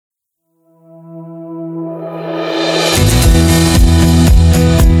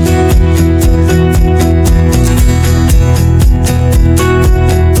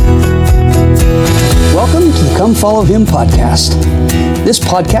Follow Him podcast. This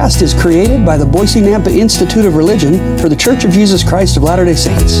podcast is created by the Boise Nampa Institute of Religion for the Church of Jesus Christ of Latter-day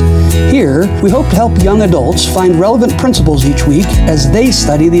Saints. Here, we hope to help young adults find relevant principles each week as they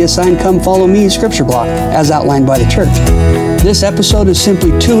study the assigned Come Follow Me scripture block as outlined by the church. This episode is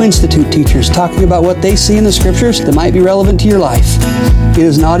simply two institute teachers talking about what they see in the scriptures that might be relevant to your life. It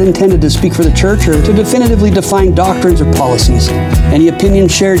is not intended to speak for the church or to definitively define doctrines or policies. Any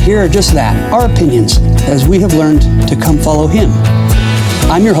opinions shared here are just that, our opinions, as we have learned to come follow Him.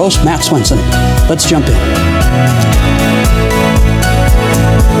 I'm your host, Matt Swenson. Let's jump in.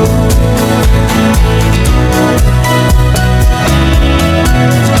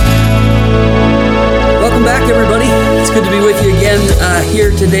 Welcome back, everybody. It's good to be with you again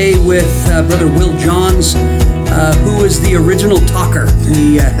here today with Brother Will Johns, who is the original talker.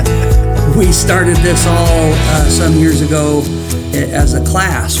 We started this all some years ago as a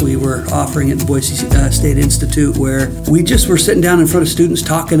class. We were offering at the Boise State Institute, where we just were sitting down in front of students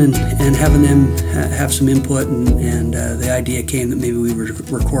talking and having them have some input, and the idea came that maybe we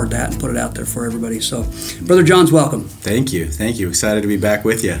would record that and put it out there for everybody. So, Brother Johns, welcome. Thank you. Excited to be back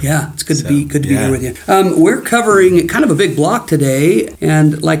with you. Yeah, it's good to be here with you. We're covering kind of a big block today,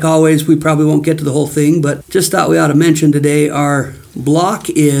 and like always, we probably won't get to the whole thing, but just thought we ought to mention today our block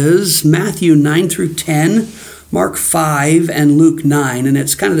is Matthew 9 through 10, Mark 5, and Luke 9, and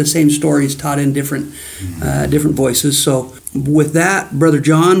it's kind of the same stories taught in different voices. So with that, Brother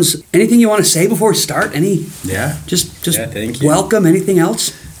Johns, anything you want to say before we start? Thank you. Welcome. Anything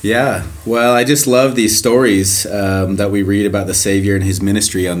else? Yeah, well, I just love these stories that we read about the Savior and His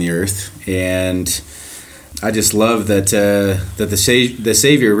ministry on the earth, and I just love that the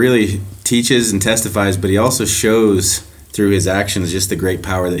Savior really teaches and testifies, but He also shows through His actions just the great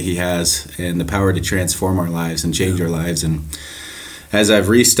power that He has and the power to transform our lives and change our lives. And as I've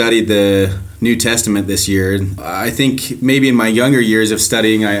restudied the New Testament this year, I think maybe in my younger years of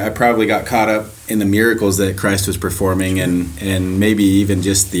studying, I probably got caught up in the miracles that Christ was performing and maybe even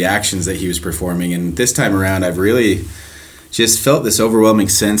just the actions that He was performing. And this time around, I've really just felt this overwhelming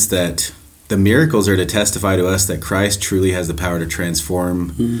sense that the miracles are to testify to us that Christ truly has the power to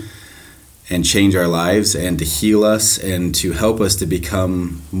transform and change our lives and to heal us and to help us to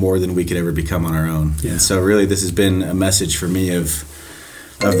become more than we could ever become on our own. Yeah. And so really this has been a message for me of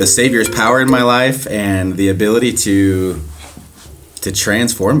the Savior's power in my life and the ability to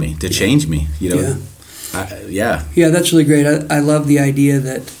transform me, to change me, Yeah, that's really great. I love the idea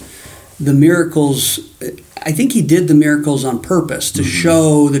that the miracles, I think He did the miracles on purpose to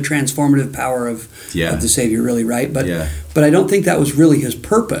show the transformative power of the Savior, really, right? But I don't think that was really His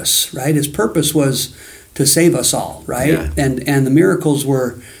purpose, right? His purpose was to save us all, right? Yeah. And the miracles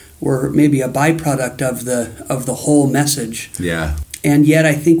were maybe a byproduct of the whole message. Yeah. And yet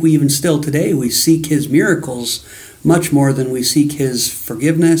I think we even still today, we seek His miracles much more than we seek His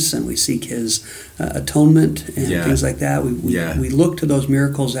forgiveness and we seek His atonement and things like that. We look to those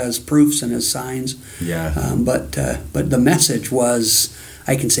miracles as proofs and as signs. Yeah. But the message was,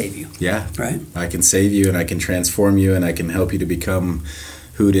 I can save you. Yeah. Right? I can save you and I can transform you and I can help you to become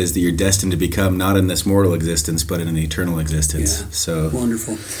who it is that you're destined to become, not in this mortal existence, but in an eternal existence. Yeah. So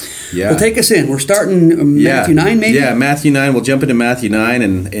wonderful. Yeah. Well, take us in. We're starting Matthew 9, maybe? Yeah, Matthew 9. We'll jump into Matthew 9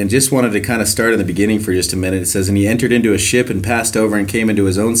 and just wanted to kind of start in the beginning for just a minute. It says, "And he entered into a ship and passed over and came into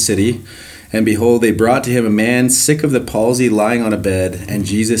his own city. And behold, they brought to him a man sick of the palsy lying on a bed. And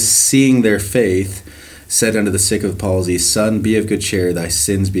Jesus, seeing their faith, said unto the sick of palsy, Son, be of good cheer, thy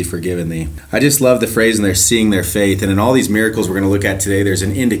sins be forgiven thee." I just love the phrase, and they're seeing their faith. And in all these miracles we're going to look at today, there's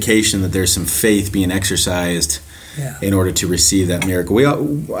an indication that there's some faith being exercised in order to receive that miracle.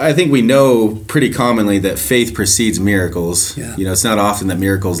 I think we know pretty commonly that faith precedes miracles. Yeah. It's not often that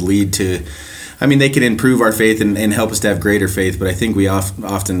miracles lead to, they can improve our faith and help us to have greater faith, but I think we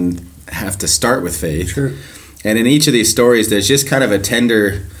often have to start with faith. Sure. And in each of these stories, there's just kind of a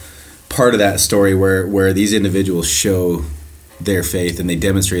tender part of that story where these individuals show their faith and they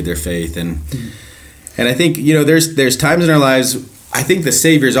demonstrate their faith. And I think, there's times in our lives, I think the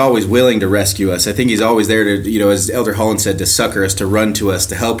Savior is always willing to rescue us. I think He's always there to, as Elder Holland said, to succor us, to run to us,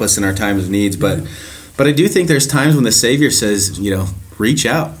 to help us in our times of needs. But I do think there's times when the Savior says, reach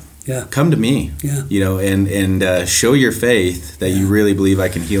out. Yeah. Come to me, and show your faith that you really believe I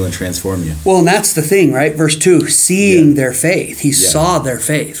can heal and transform you. Well, and that's the thing, right? Verse 2, seeing their faith. He saw their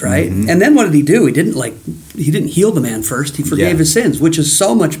faith, right? Mm-hmm. And then what did He do? He didn't heal the man first. He forgave his sins, which is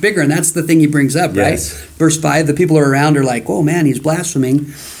so much bigger. And that's the thing He brings up, right? Verse 5, the people around are like, "Oh man, he's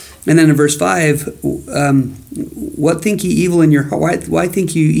blaspheming." And then in verse 5, what think ye evil in your heart? Why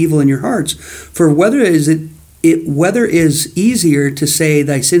think you evil in your hearts? For whether is it whether is easier to say,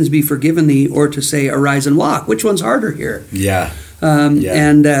 thy sins be forgiven thee, or to say, arise and walk. Which one's harder here? Yeah. But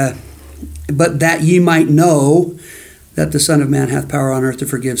that ye might know that the Son of Man hath power on earth to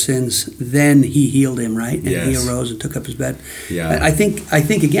forgive sins. Then he healed him, right? And he arose and took up his bed. Yeah. I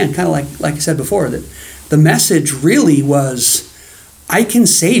think again, kind of like I said before, that the message really was, I can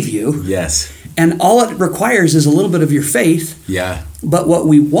save you. Yes. And all it requires is a little bit of your faith. Yeah. But what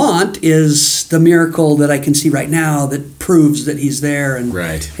we want is the miracle that I can see right now that proves that he's there. And,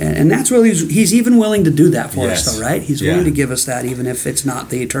 right. And that's really, he's even willing to do that for us, though, right? He's Yeah. willing to give us that, even if it's not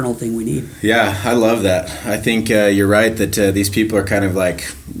the eternal thing we need. Yeah, I love that. I think you're right that these people are kind of like,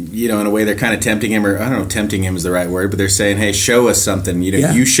 in a way they're kind of tempting him, or I don't know if tempting him is the right word, but they're saying, hey, show us something.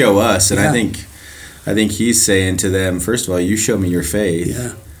 You show us. And I think he's saying to them, first of all, you show me your faith.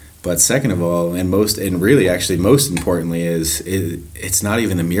 Yeah. But second of all, most importantly, it's not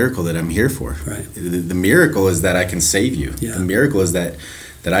even the miracle that I'm here for. Right. The miracle is that I can save you. Yeah. The miracle is that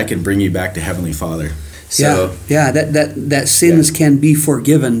I can bring you back to Heavenly Father. So, that sins can be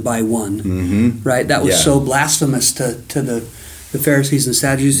forgiven by one. Mm-hmm. Right. That was so blasphemous to the Pharisees and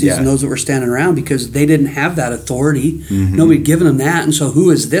Sadducees and those that were standing around, because they didn't have that authority. Mm-hmm. Nobody had given them that. And so who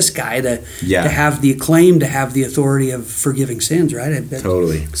is this guy to have the acclaim, to have the authority of forgiving sins, right?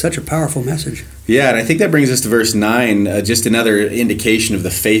 Totally. Such a powerful message. Yeah, and I think that brings us to verse 9, just another indication of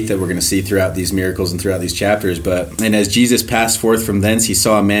the faith that we're going to see throughout these miracles and throughout these chapters. And as Jesus passed forth from thence, he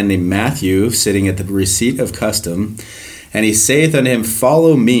saw a man named Matthew sitting at the receipt of custom, and he saith unto him,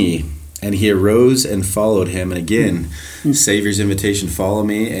 follow me. And he arose and followed him. And again, Savior's invitation, follow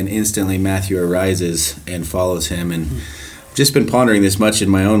me. And instantly Matthew arises and follows him. And I've just been pondering this much in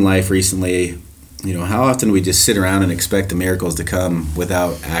my own life recently. How often we just sit around and expect the miracles to come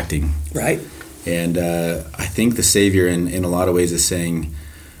without acting. Right. And I think the Savior in a lot of ways is saying,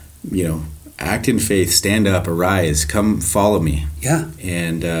 act in faith, stand up, arise, come follow me. Yeah.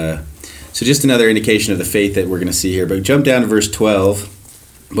 And so just another indication of the faith that we're going to see here. But jump down to verse 12.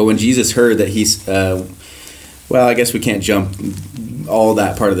 But when Jesus heard that he's, I guess we can't jump all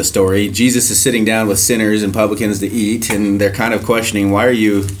that part of the story. Jesus is sitting down with sinners and publicans to eat, and they're kind of questioning, why are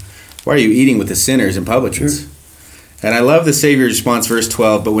you eating with the sinners and publicans? Sure. And I love the Savior's response, verse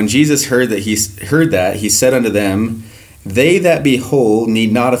 12. But when Jesus heard that, he said unto them, they that be whole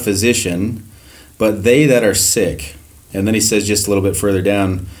need not a physician, but they that are sick. And then he says just a little bit further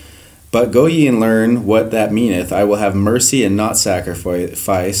down, but go ye and learn what that meaneth. I will have mercy and not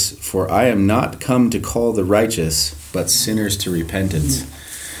sacrifice, for I am not come to call the righteous, but sinners to repentance.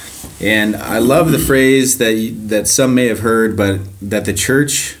 And I love the phrase that some may have heard, but that the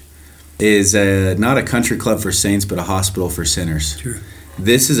church is not a country club for saints, but a hospital for sinners. Sure.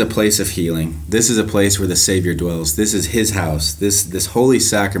 This is a place of healing. This is a place where the Savior dwells. This is his house. This holy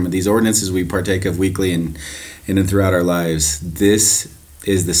sacrament, these ordinances we partake of weekly and throughout our lives, this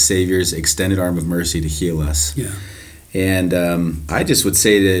is the Savior's extended arm of mercy to heal us. Yeah. And I just would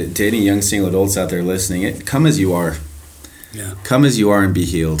say to any young single adults out there listening, come as you are. Yeah. Come as you are and be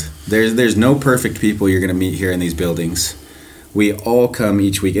healed. There's no perfect people you're going to meet here in these buildings. We all come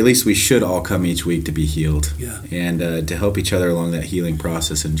each week, at least we should all come each week to be healed. Yeah. And to help each other along that healing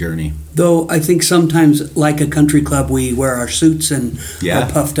process and journey. Though I think sometimes, like a country club, we wear our suits and our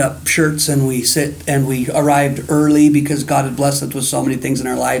puffed up shirts, and we sit and we arrived early because God had blessed us with so many things in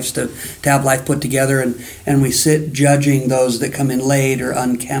our lives to have life put together, and we sit judging those that come in late or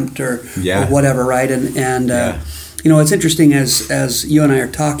unkempt or whatever, right? And it's interesting as you and I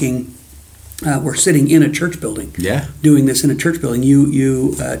are talking. We're sitting in a church building, doing this in a church building.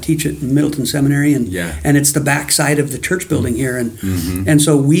 You teach at Middleton Seminary, and it's the back side of the church building here, and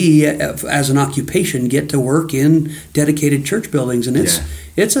so we, as an occupation, get to work in dedicated church buildings, and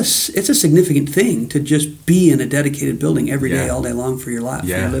it's a significant thing to just be in a dedicated building every day, all day long for your life, for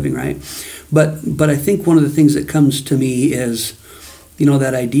your living, right? But I think one of the things that comes to me is,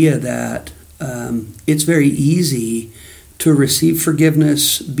 that idea that it's very easy to receive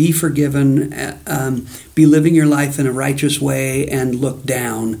forgiveness, be forgiven, be living your life in a righteous way, and look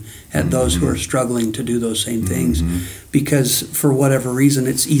down at those who are struggling to do those same things, because for whatever reason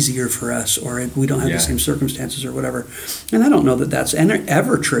it's easier for us, or we don't have the same circumstances or whatever. And I don't know that that's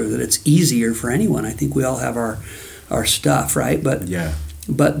ever true, that it's easier for anyone. I think we all have our stuff, right? But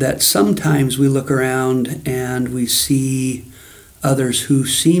that sometimes we look around and we see others who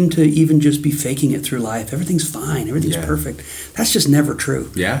seem to even just be faking it through life. Everything's fine. Everything's perfect. That's just never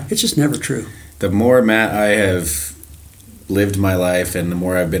true. Yeah. It's just never true. The more, Matt, I have lived my life, and the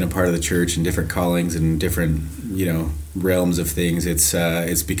more I've been a part of the church and different callings and different, realms of things,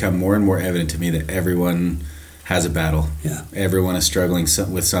 it's become more and more evident to me that everyone has a battle. Yeah. Everyone is struggling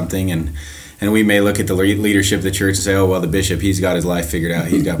with something, and And we may look at the leadership of the church and say, oh, well, the bishop, he's got his life figured out.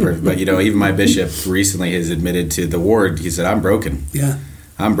 He's got perfect. But, even my bishop recently has admitted to the ward, he said, I'm broken. Yeah.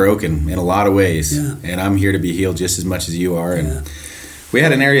 I'm broken in a lot of ways. Yeah. And I'm here to be healed just as much as you are. And Yeah. we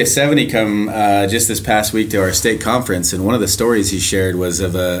had an Area 70 come just this past week to our state conference. And one of the stories he shared was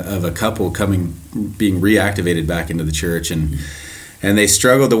of a couple being reactivated back into the church. And they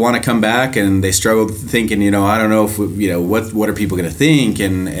struggled to want to come back, and they struggled thinking, I don't know if, what are people going to think?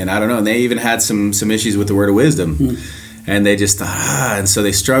 And I don't know. And they even had some issues with the word of wisdom. And they just thought, and so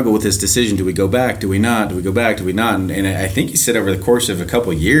they struggle with this decision. Do we go back? Do we not? Do we go back? Do we not? And I think he said over the course of a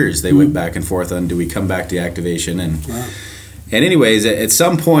couple of years, they went back and forth on, do we come back to activation? And anyways, at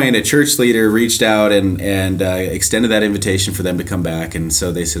some point, a church leader reached out and extended that invitation for them to come back. And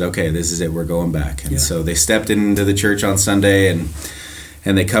so they said, okay, this is it. We're going back. And so they stepped into the church on Sunday,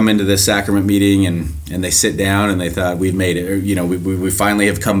 and they come into this sacrament meeting, and they sit down, and they thought, we've made it. Or, we finally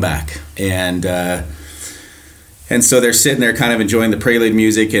have come back. And so they're sitting there kind of enjoying the prelude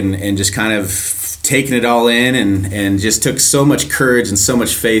music and just kind of taking it all in, and just took so much courage and so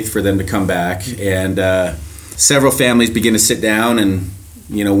much faith for them to come back. And several families begin to sit down, and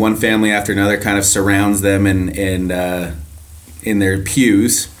one family after another kind of surrounds them and in their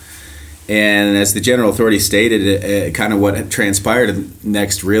pews. And as the general authority stated, kind of what transpired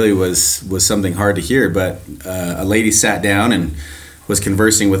next really was something hard to hear. But a lady sat down and was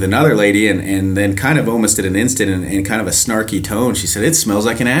conversing with another lady, and then kind of almost at an instant, in kind of a snarky tone, she said, "It smells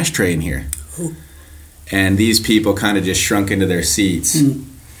like an ashtray in here." Oh. And these people kind of just shrunk into their seats.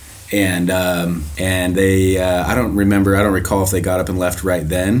 And they, I don't recall if they got up and left right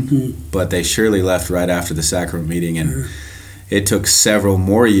then, but they surely left right after the sacrament meeting. And it took several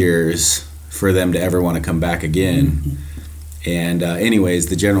more years for them to ever want to come back again. And anyways,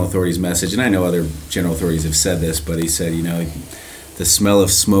 the general authority's message, and I know other general authorities have said this, but he said, the smell of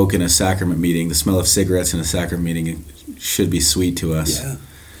smoke in a sacrament meeting, the smell of cigarettes in a sacrament meeting should be sweet to us. Yeah.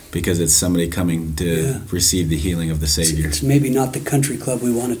 Because it's somebody coming to receive the healing of the Savior. It's maybe not the country club we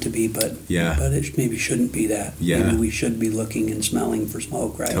want it to be, but it maybe shouldn't be that. Yeah. Maybe we should be looking and smelling for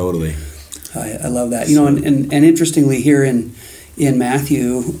smoke, right? Totally. I love that. And interestingly here in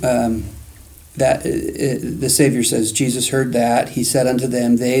Matthew, that the Savior says, Jesus heard that. He said unto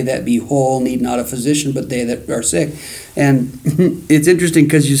them, they that be whole need not a physician, but they that are sick. And it's interesting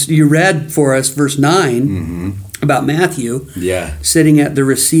because you read for us verse 9 about Matthew sitting at the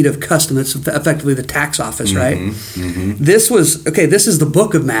receipt of custom. It's effectively the tax office, right? This is the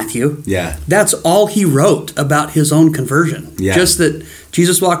book of Matthew. Yeah. That's all he wrote about his own conversion. Yeah. Just that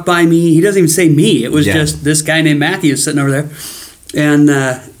Jesus walked by me. He doesn't even say me. It was just this guy named Matthew sitting over there.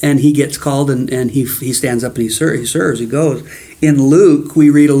 And he gets called, and he stands up and he serves. He goes. In Luke, we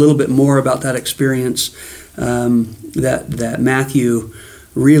read a little bit more about that experience that Matthew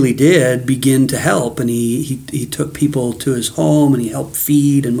really did begin to help, and he took people to his home, and he helped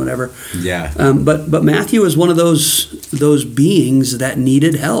feed and whatever. Yeah. But Matthew was one of those beings that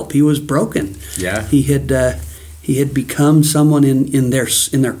needed help. He was broken. Yeah. He had become someone in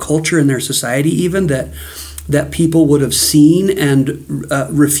their culture, in their society, even that people would have seen and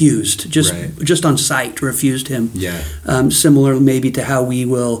refused, just on sight, refused him. Yeah. Similar maybe to how we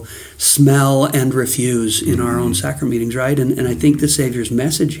will smell and refuse in our own sacrament meetings, right? And I think the Savior's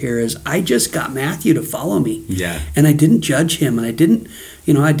message here is, I just got Matthew to follow me. Yeah. And I didn't judge him, and I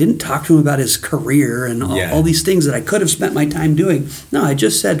didn't talk to him about his career and all these things that I could have spent my time doing. No, I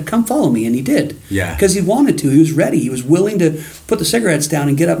just said, come follow me, and he did. Yeah. Because he wanted to. He was ready. He was willing to put the cigarettes down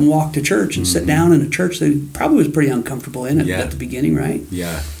and get up and walk to church and sit down in a church that he probably was pretty uncomfortable in at the beginning, right?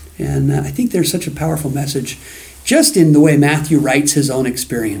 Yeah. And I think there's such a powerful message just in the way Matthew writes his own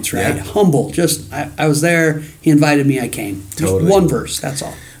experience, right? Yeah. Humble. Just, I was there. He invited me. I came. Totally. Just one verse. That's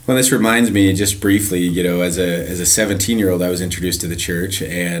all. Well, this reminds me just briefly, as a 17-year-old, I was introduced to the church,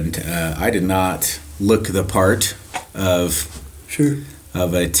 and I did not look the part of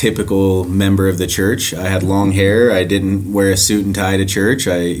a typical member of the church. I had long hair. I didn't wear a suit and tie to church.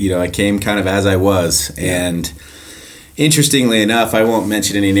 I came kind of as I was. Yeah. And interestingly enough, I won't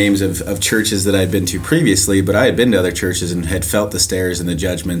mention any names of churches that I'd been to previously, but I had been to other churches and had felt the stares and the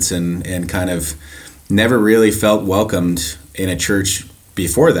judgments and kind of never really felt welcomed in a church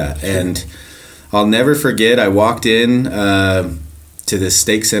before that. And I'll never forget, I walked in to this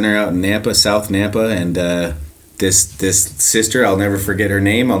stake center out in Nampa, South Nampa, and this sister, I'll never forget her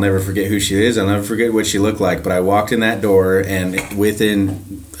name, I'll never forget who she is, I'll never forget what she looked like, but I walked in that door, and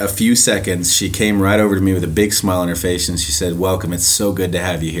within a few seconds, she came right over to me with a big smile on her face, and she said, "Welcome, it's so good to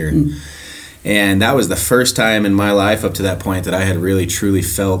have you here." And that was the first time in my life up to that point that I had really truly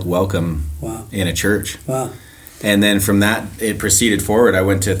felt welcome in a church. Wow. And then from that, it proceeded forward. I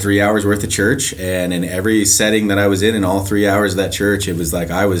went to 3 hours worth of church, and in every setting that I was in all 3 hours of that church, it was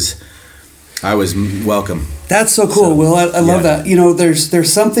like I was welcome. That's so cool, Will. I love that. You know,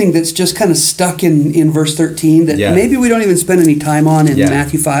 there's something that's just kind of stuck in verse 13 that maybe we don't even spend any time on in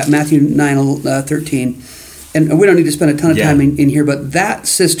Matthew 9, 13. And we don't need to spend a ton of time in here, but that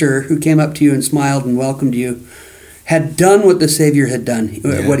sister who came up to you and smiled and welcomed you had done what the Savior had done,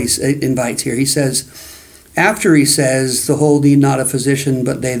 what he invites here. He says, after he says, the whole need not a physician,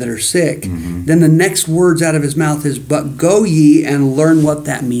 but they that are sick, then the next words out of his mouth is, but go ye and learn what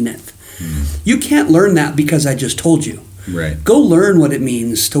that meaneth. You can't learn that because I just told you. Right. Go learn what it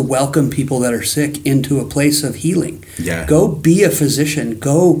means to welcome people that are sick into a place of healing. Yeah. Go be a physician.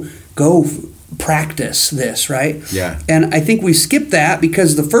 Go practice this, right? Yeah. And I think we skip that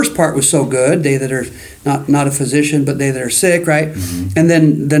because the first part was so good, they that are not a physician, but they that are sick, right? And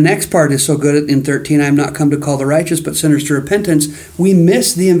then the next part is so good in 13, I am not come to call the righteous, but sinners to repentance. We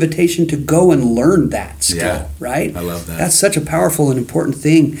miss the invitation to go and learn that skill, right? I love that. That's such a powerful and important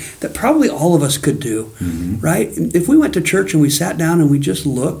thing that probably all of us could do, right? If we went to church and we sat down and we just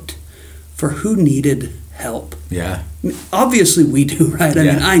looked for who needed help. Yeah. Obviously we do, right? I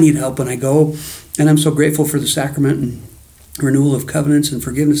mean, I need help when I go, and I'm so grateful for the sacrament and renewal of covenants and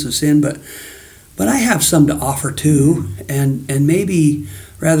forgiveness of sin, but I have some to offer too, and maybe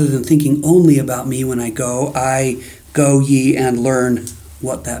rather than thinking only about me when I go ye and learn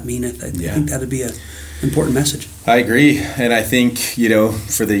what that meaneth. I think that'd be an important message. I agree, and I think,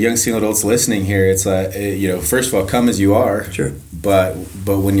 for the young single adults listening here, it's first of all, come as you are. Sure. But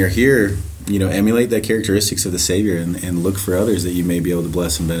when you're here, emulate the characteristics of the Savior and look for others that you may be able to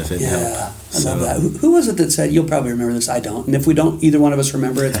bless and benefit and help. I love that. Who was it that said, you'll probably remember this, I don't, and if we don't, either one of us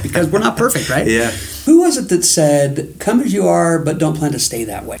remember, it's because we're not perfect, right? Who was it that said, come as you are, but don't plan to stay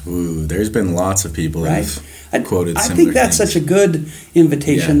that way? Ooh, there's been lots of people who've quoted similar I think that's things. Such a good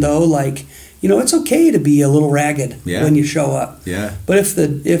invitation, though, like, it's okay to be a little ragged when you show up. Yeah. But if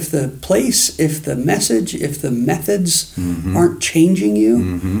the place, if the message, if the methods aren't changing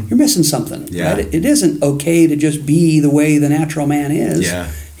you, you're missing something. Yeah. Right? It isn't okay to just be the way the natural man is.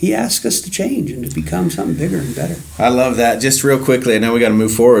 Yeah. He asks us to change and to become something bigger and better. I love that. Just real quickly, I know we got to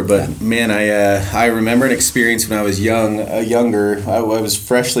move forward, but man, I remember an experience when I was younger. I was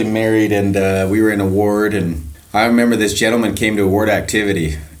freshly married, and we were in a ward, and I remember this gentleman came to a ward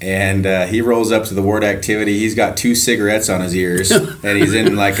activity, and he rolls up to the ward activity. He's got 2 cigarettes on his ears, and he's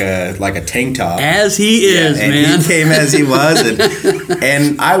in like a tank top. As he is, and man. He came as he was,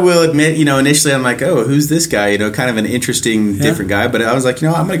 and I will admit, initially I'm like, oh, who's this guy? Kind of an interesting, different guy. But I was like,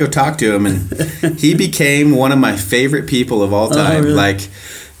 I'm going to go talk to him, and he became one of my favorite people of all time. Oh, really? Like,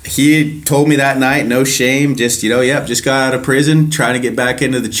 he told me that night, no shame, just just got out of prison, trying to get back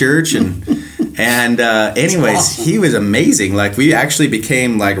into the church, and anyways, awesome. He was amazing. Like, we actually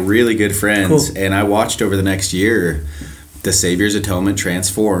became like really good friends. Cool. And I watched over the next year the Savior's atonement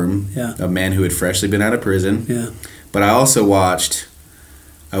transform a man who had freshly been out of prison. Yeah. But I also watched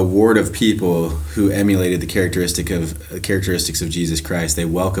a ward of people who emulated the characteristics of Jesus Christ. They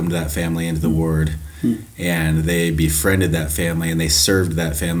welcomed that family into the ward. And they befriended that family, and they served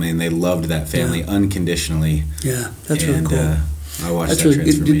that family, and they loved that family unconditionally. Yeah, that's really cool. I watched that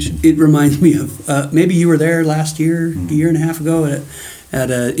transformation. It reminds me of maybe you were there last year, a year and a half ago at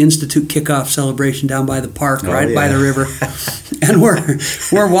an Institute kickoff celebration down by the park, by the river, and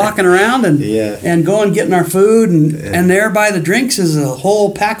we're walking around and going getting our food, and there by the drinks is a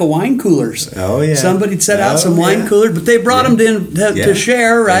whole pack of wine coolers. Oh yeah, somebody'd set out some wine coolers, but they brought them to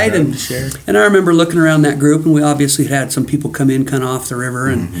share, right? And I remember looking around that group, and we obviously had some people come in kind of off the river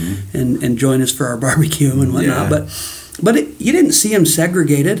and join us for our barbecue and whatnot, But you didn't see them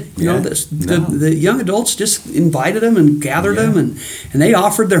segregated. The young adults just invited them and gathered them, and they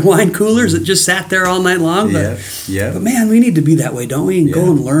offered their wine coolers that just sat there all night long. But man, we need to be that way, don't we? And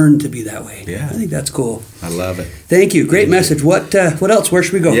go and learn to be that way. Yeah. I think that's cool. I love it. Thank you. Great message. What else? Where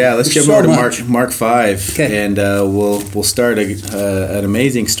should we go? Yeah, let's jump over to Mark 5, and we'll start an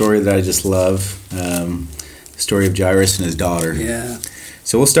amazing story that I just love. The story of Jairus and his daughter. Yeah.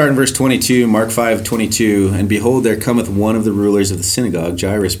 So we'll start in verse 22, Mark 5:22. And behold, there cometh one of the rulers of the synagogue,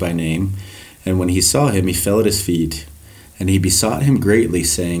 Jairus by name. And when he saw him, he fell at his feet. And he besought him greatly,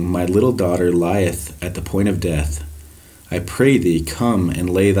 saying, My little daughter lieth at the point of death. I pray thee, come and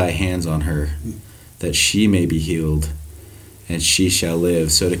lay thy hands on her, that she may be healed, and she shall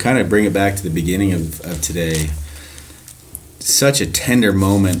live. So to kind of bring it back to the beginning of today, such a tender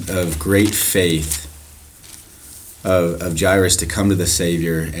moment of great faith of Jairus to come to the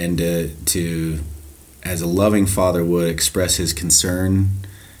Savior and to, as a loving father would, express his concern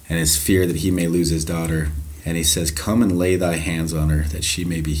and his fear that he may lose his daughter. And he says, come and lay thy hands on her, that she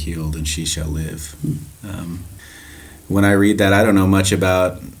may be healed, and she shall live. When I read that, I don't know much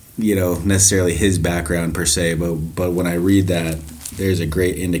about, necessarily his background per se, but when I read that, there's a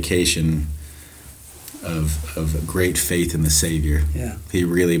great indication of great faith in the Savior. Yeah. He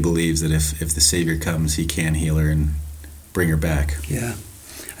really believes that if the Savior comes, he can heal her and bring her back. Yeah.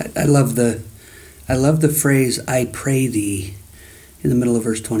 I love the phrase, I pray thee, in the middle of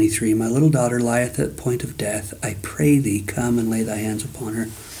verse 23. My little daughter lieth at the point of death. I pray thee, come and lay thy hands upon her.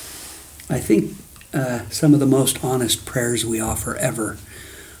 I think some of the most honest prayers we offer ever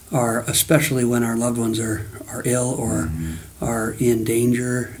are, especially when our loved ones are ill or are in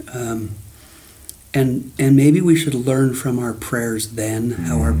danger. And maybe we should learn from our prayers then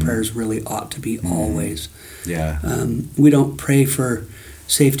how our prayers really ought to be always. Yeah. We don't pray for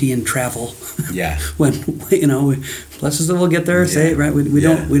safety in travel. Yeah. When bless us that we'll get there, say it right. We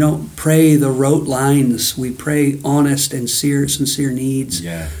don't pray the rote lines. We pray honest and sincere needs.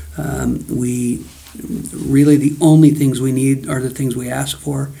 Yeah. We really the only things we need are the things we ask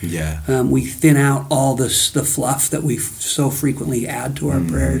for. Yeah. We thin out all the fluff that we so frequently add to our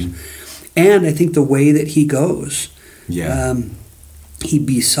prayers. And I think the way that he goes. Yeah. He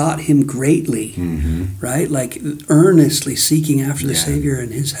besought him greatly, right? Like earnestly seeking after the Savior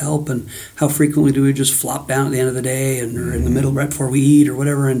and his help. And how frequently do we just flop down at the end of the day or in the middle right before we eat or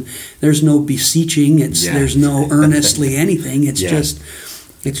whatever? And there's no beseeching. There's no earnestly anything. It's just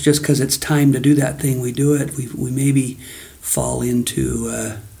because it's time to do that thing. We do it. We maybe fall into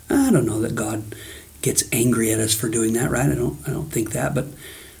I don't know that God gets angry at us for doing that, right? I don't think that, but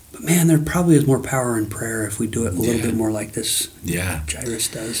man, there probably is more power in prayer if we do it a little bit more like this. Yeah. Jairus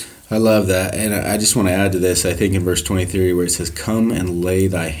does. I love that. And I just want to add to this, I think in verse 23 where it says, come and lay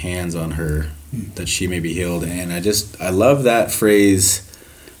thy hands on her that she may be healed. And I love that phrase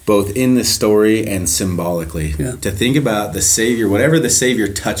both in the story and symbolically. Yeah. To think about the Savior, whatever the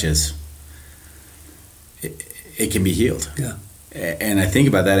Savior touches, it can be healed. Yeah. And I think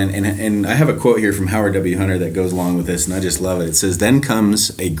about that, and I have a quote here from Howard W. Hunter that goes along with this, and I just love it. It says, then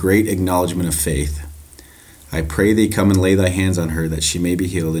comes a great acknowledgement of faith. I pray thee, come and lay thy hands on her, that she may be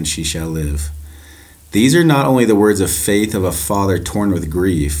healed, and she shall live. These are not only the words of faith of a father torn with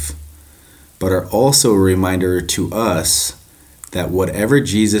grief, but are also a reminder to us that whatever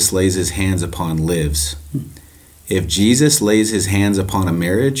Jesus lays his hands upon lives. If Jesus lays his hands upon a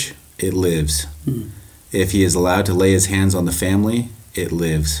marriage, it lives. If he is allowed to lay his hands on the family, it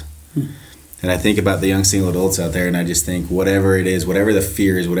lives. And I think about the young single adults out there, and I just think whatever it is, whatever the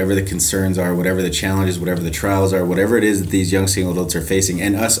fears, whatever the concerns are, whatever the challenges, whatever the trials are, whatever it is that these young single adults are facing,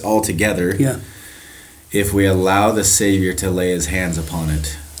 and us all together, if we allow the Savior to lay his hands upon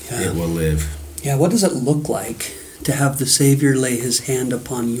it, it will live. Yeah, what does it look like to have the Savior lay his hand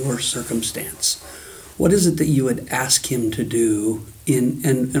upon your circumstance? What is it that you would ask him to do,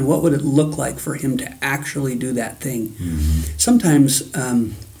 and what would it look like for him to actually do that thing? Sometimes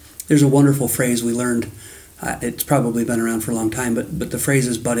there's a wonderful phrase we learned. It's probably been around for a long time, but the phrase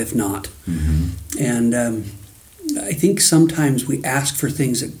is, but if not. And I think sometimes we ask for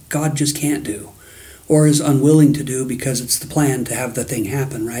things that God just can't do or is unwilling to do because it's the plan to have the thing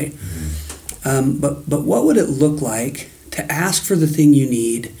happen, right? But what would it look like to ask for the thing you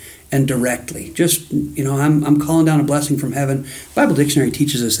need and directly? Just, I'm calling down a blessing from heaven. Bible Dictionary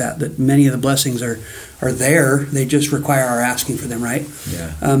teaches us that many of the blessings are there. They just require our asking for them, right?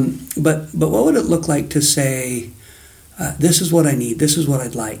 Yeah. But what would it look like to say, this is what I need, this is what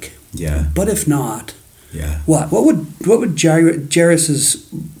I'd like? Yeah. But if not, what would Jairus's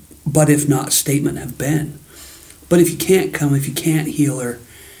but if not statement have been? But if you can't come, if you can't heal her,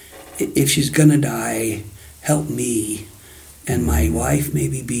 if she's gonna die, help me and my wife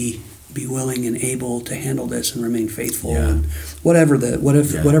maybe be willing and able to handle this and remain faithful. And whatever the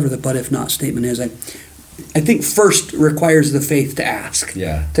but if not statement is, I think first requires the faith to ask,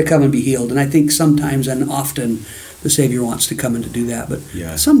 to come and be healed. And I think sometimes and often the Savior wants to come and to do that. But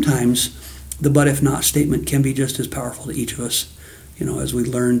sometimes the but if not statement can be just as powerful to each of us, as we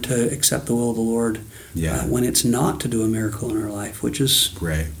learn to accept the will of the Lord when it's not to do a miracle in our life, which is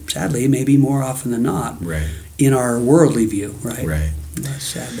sadly maybe more often than not in our worldly view, right? That's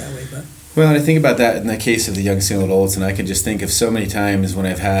sad that way, but... Well, I think about that in the case of the young single adults, and I can just think of so many times when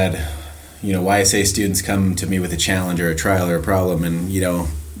I've had, YSA students come to me with a challenge or a trial or a problem, and,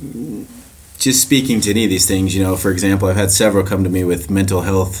 just speaking to any of these things, for example, I've had several come to me with mental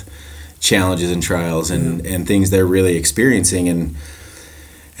health challenges and trials and things they're really experiencing, and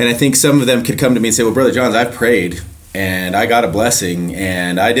I think some of them could come to me and say, well, Brother Johns, I've prayed, and I got a blessing,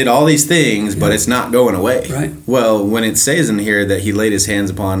 and I did all these things, but it's not going away. Right. Well, when it says in here that he laid his hands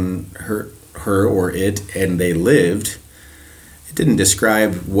upon her or it, and they lived, it didn't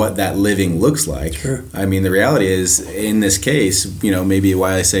describe what that living looks like. Sure. I mean, the reality is, in this case, maybe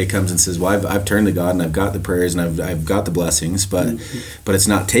why I say comes and says, well, I've turned to God and I've got the prayers and I've got the blessings, but it's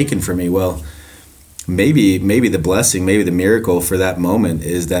not taken from me. Well, maybe the blessing, maybe the miracle for that moment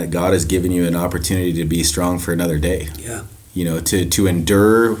is that God has given you an opportunity to be strong for another day. Yeah. To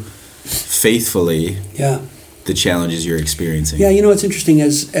endure faithfully. Yeah. The challenges you're experiencing. Yeah, it's interesting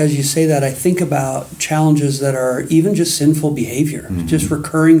as you say that, I think about challenges that are even just sinful behavior, just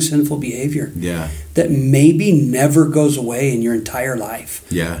recurring sinful behavior. Yeah. That maybe never goes away in your entire life.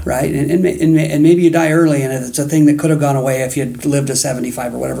 Yeah. Right? And maybe you die early and it's a thing that could have gone away if you'd lived to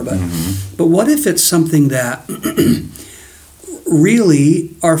 75 or whatever. But what if it's something that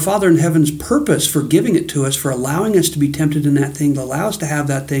really our Father in Heaven's purpose for giving it to us, for allowing us to be tempted in that thing, to allow us to have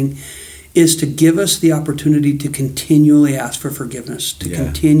that thing, is to give us the opportunity to continually ask for forgiveness, to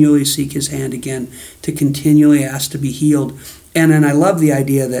continually seek His hand again, to continually ask to be healed. And I love the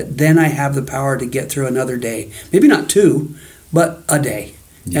idea that then I have the power to get through another day. Maybe not 2, but a day.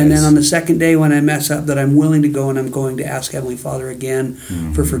 Yes. And then on the second day when I mess up, that I'm willing to go and I'm going to ask Heavenly Father again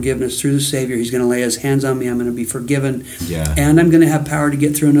for forgiveness through the Savior. He's going to lay His hands on me. I'm going to be forgiven. Yeah. And I'm going to have power to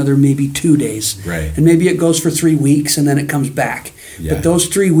get through another maybe 2 days. Right. And maybe it goes for 3 weeks and then it comes back. Yeah. But those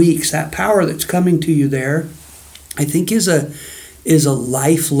 3 weeks, that power that's coming to you there, I think is a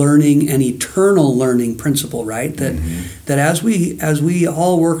life learning and eternal learning principle, right? That as we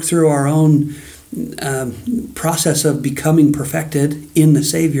all work through our own process of becoming perfected in the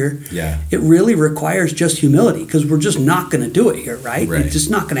Savior, it really requires just humility, because we're just not going to do it here, right? It's just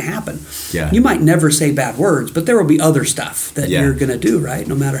not going to happen. Yeah. You might never say bad words, but there will be other stuff that you're going to do, right?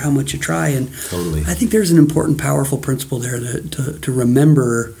 No matter how much you try. And totally. I think there's an important, powerful principle there to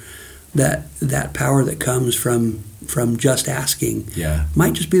remember that power that comes from just asking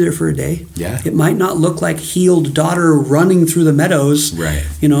might just be there for a day. Yeah. It might not look like healed daughter running through the meadows,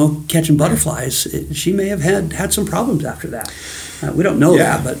 catching butterflies. She may have had some problems after that. We don't know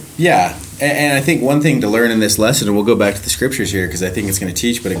that, but... Yeah, and I think one thing to learn in this lesson, and we'll go back to the scriptures here because I think it's going to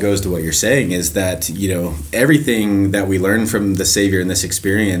teach, but it goes to what you're saying, is that, everything that we learn from the Savior in this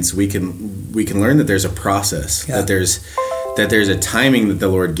experience, we can learn that there's a process, that there's a timing that the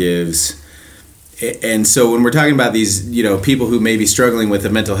Lord gives. And so when we're talking about these, people who may be struggling with a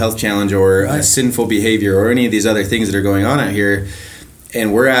mental health challenge or a sinful behavior or any of these other things that are going on out here,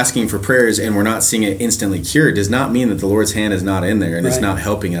 and we're asking for prayers and we're not seeing it instantly cured, does not mean that the Lord's hand is not in there and it's not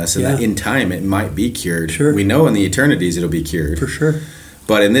helping us, and that in time it might be cured. Sure. We know in the eternities it'll be cured. For sure.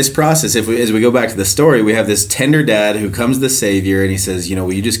 But in this process, as we go back to the story, we have this tender dad who comes to the Savior and he says,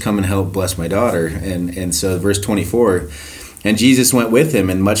 will you just come and help bless my daughter? And so verse 24, and Jesus went with him,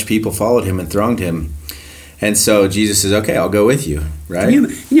 and much people followed him and thronged him. And so Jesus says, okay, I'll go with you, right? Can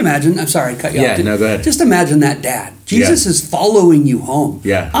you imagine? I'm sorry to cut you off. Yeah, no, go ahead. Just imagine that dad. Jesus is following you home.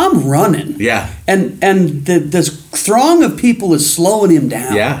 Yeah. I'm running. Yeah. And this throng of people is slowing him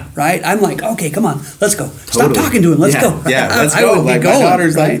down. Yeah. Right? I'm like, okay, come on, let's go. Stop Totally. Talking to him. Let's go. Yeah, let's I go. would Like, be going, my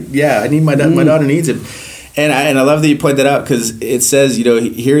daughter's right? I need my daughter needs him. And I love that you point that out, because it says,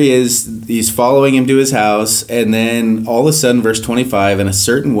 here he is, he's following him to his house, and then all of a sudden, verse 25, and a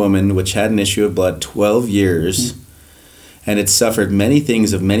certain woman which had an issue of blood 12 years, and had suffered many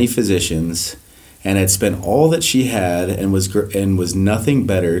things of many physicians, and had spent all that she had, and was nothing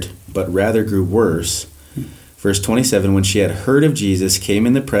bettered, but rather grew worse. Verse 27, when she had heard of Jesus, came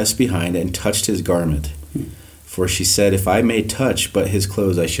in the press behind and touched his garment. For she said, if I may touch but his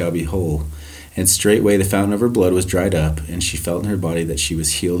clothes, I shall be whole. And straightway the fountain of her blood was dried up, and she felt in her body that she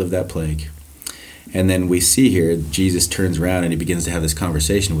was healed of that plague. And then we see here, Jesus turns around and he begins to have this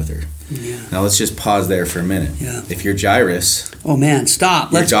conversation with her. Yeah. Now let's just pause there for a minute. Yeah. If you're Jairus... Oh man,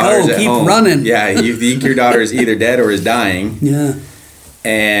 stop. Let's go. Keep running. Yeah, you think your daughter is either dead or is dying. Yeah.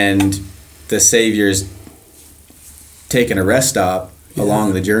 And the Savior's taking a rest stop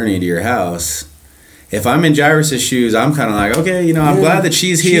along the journey to your house. If I'm in Jairus' shoes, I'm kind of like, okay, I'm glad that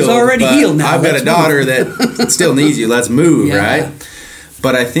she's healed. She's already healed now. I've got a daughter that still needs you. Let's move, right?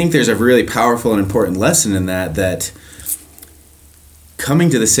 But I think there's a really powerful and important lesson in that coming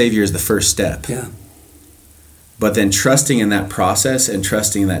to the Savior is the first step. Yeah. But then trusting in that process and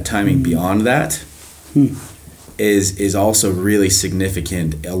trusting in that timing beyond that is also really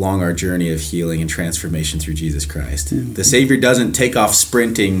significant along our journey of healing and transformation through Jesus Christ. Mm-hmm. The Savior doesn't take off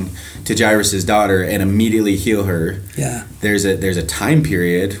sprinting to Jairus' daughter and immediately heal her. Yeah. There's a time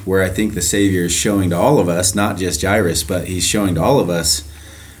period where I think the Savior is showing to all of us, not just Jairus, but he's showing to all of us,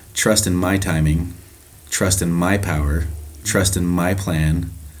 trust in my timing, trust in my power, trust in my plan,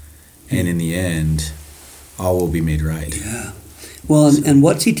 and in the end, all will be made right. Yeah. Well, and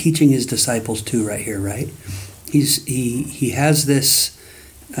what's he teaching his disciples too right here, right? He has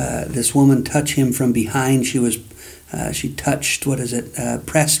this woman touch him from behind. She touched,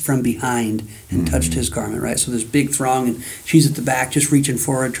 pressed from behind and touched his garment, right? So this big throng, and she's at the back just reaching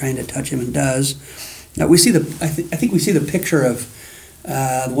forward, trying to touch him, and does. Now I think we see the picture of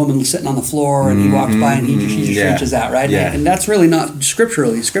the woman sitting on the floor, and he walks by, and she just reaches out, right? Yeah. And that's really not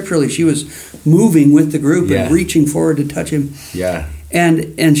scripturally. Scripturally, she was moving with the group and reaching forward to touch him. Yeah.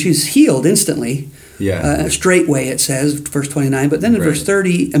 And she's healed instantly. Yeah. Straightway, it says, verse 29. But then in verse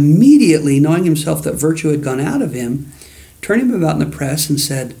 30, immediately knowing himself that virtue had gone out of him, turned him about in the press and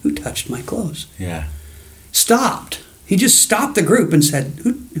said, "Who touched my clothes?" Yeah. Stopped. He just stopped the group and said,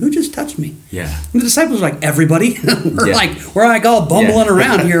 "Who just touched me?" Yeah. And the disciples were like, "Everybody." we're like all bumbling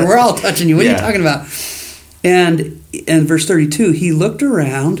around here. We're all touching you. What are you talking about? And in verse 32, he looked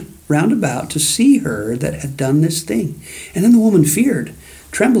round about to see her that had done this thing. And then the woman feared,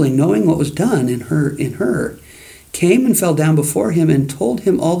 trembling, knowing what was done in her, came and fell down before him and told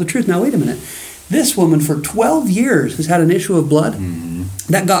him all the truth. Now, wait a minute. This woman for 12 years has had an issue of blood.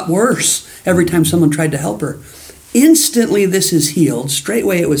 That got worse every time someone tried to help her. Instantly, this is healed.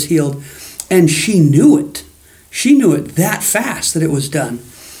 Straightway, it was healed. And she knew it. She knew it that fast that it was done.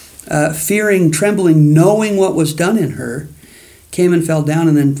 Fearing, trembling, knowing what was done in her, came and fell down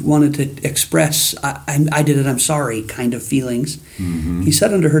and then wanted to express, I did it, I'm sorry, kind of feelings. He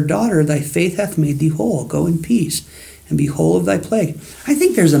said unto her, "Daughter, thy faith hath made thee whole. Go in peace and be whole of thy plague." I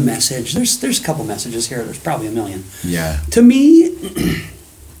think there's a message. There's a couple messages here. There's probably a million. Yeah. To me,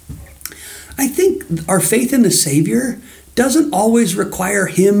 I think our faith in the Savior doesn't always require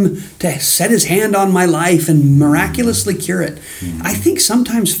him to set his hand on my life and miraculously cure it. I think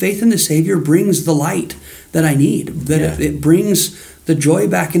sometimes faith in the Savior brings the light that I need, that it brings the joy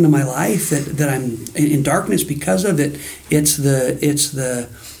back into my life that I'm in darkness because of it. It's the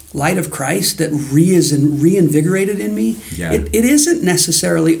light of Christ that is reinvigorated in me. Yeah. It isn't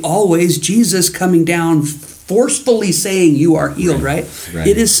necessarily always Jesus coming down forcefully saying you are healed, right?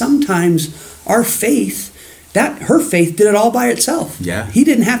 It is sometimes our faith, that her faith did it all by itself. Yeah. He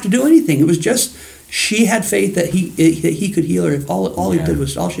didn't have to do anything. It was just she had faith that he could heal her if all she did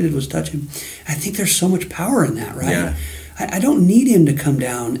was touch him. I think there's so much power in that, right? Yeah. I don't need him to come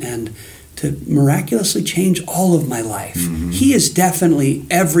down and to miraculously change all of my life. He is definitely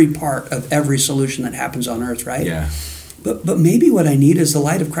every part of every solution that happens on earth, right? Yeah. But maybe what I need is the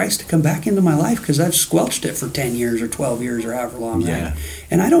light of Christ to come back into my life because I've squelched it for 10 years or 12 years or however long. Yeah. Right?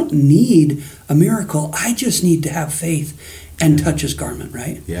 And I don't need a miracle. I just need to have faith and touch his garment,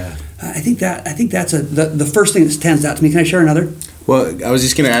 right? Yeah. I think that's the first thing that stands out to me. Can I share another? Well, I was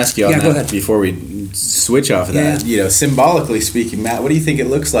just going to ask you on go that ahead. before we switch off of that. Yeah. Symbolically speaking, Matt, what do you think it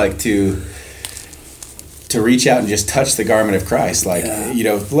looks like to reach out and just touch the garment of Christ?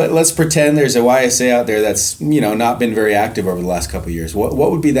 Let's pretend there's a YSA out there that's, not been very active over the last couple of years. What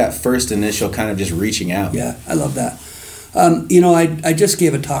would be that first initial kind of just reaching out? Yeah, I love that. I just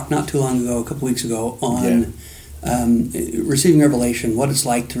gave a talk not too long ago, a couple weeks ago, on receiving revelation, what it's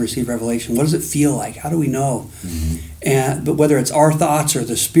like to receive revelation. What does it feel like? How do we know? But whether it's our thoughts or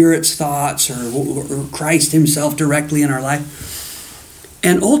the Spirit's thoughts or Christ himself directly in our life.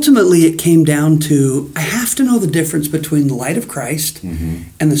 And ultimately it came down to, I have to know the difference between the light of Christ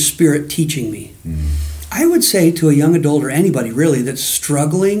and the Spirit teaching me. I would say to a young adult or anybody really that's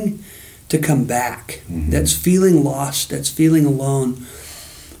struggling to come back, that's feeling lost, that's feeling alone,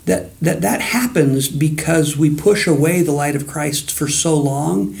 that happens because we push away the light of Christ for so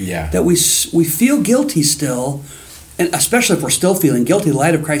long that we feel guilty still, and especially if we're still feeling guilty, the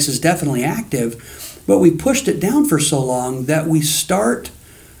light of Christ is definitely active, but we pushed it down for so long that we start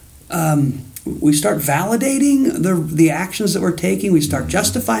validating the actions that we're taking. We start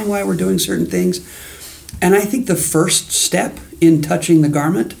justifying why we're doing certain things. And I think the first step in touching the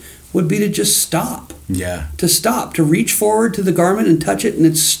garment would be to just stop. Yeah. To reach forward to the garment and touch it, and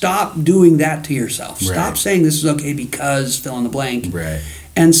then stop doing that to yourself. Right. Stop saying this is okay because fill in the blank. Right.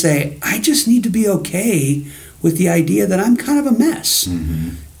 And say, I just need to be okay with the idea that I'm kind of a mess.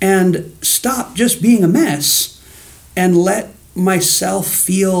 And stop just being a mess and let myself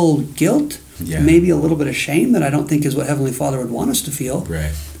feel guilt, maybe a little bit of shame that I don't think is what Heavenly Father would want us to feel.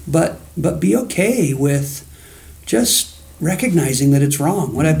 Right. But be okay with just recognizing that it's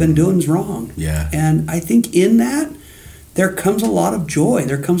wrong. What I've been doing is wrong. Yeah. And I think in that, there comes a lot of joy.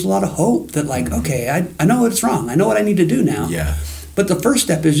 There comes a lot of hope that okay, I know it's wrong. I know what I need to do now. Yeah. But the first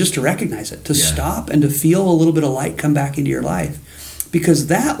step is just to recognize it, to stop and to feel a little bit of light come back into your life. Because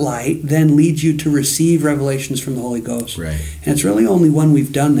that light then leads you to receive revelations from the Holy Ghost. Right. And it's really only when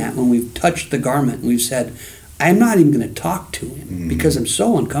we've done that, when we've touched the garment and we've said, I'm not even going to talk to him because I'm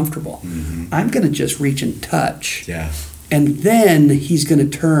so uncomfortable. I'm going to just reach and touch. Yeah. And then he's going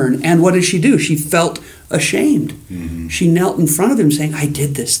to turn. And what did she do? She felt ashamed. She knelt in front of him saying, I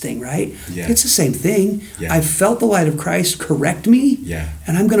did this thing, right? Yeah. It's the same thing. Yeah. I felt the light of Christ correct me, Yeah.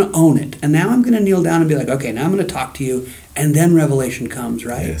 and I'm going to own it. And now I'm going to kneel down and be like, okay, now I'm going to talk to you. And then revelation comes,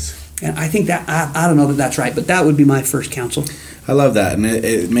 right? Yes. And I think that, I don't know that that's right, but that would be my first counsel. I love that. And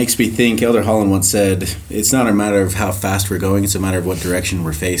it makes me think, Elder Holland once said, it's not a matter of how fast we're going, it's a matter of what direction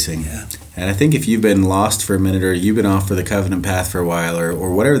we're facing. Yeah. And I think if you've been lost for a minute, or you've been off for the covenant path for a while,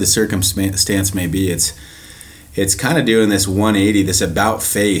 or whatever the circumstance may be, it's kind of doing this 180, this about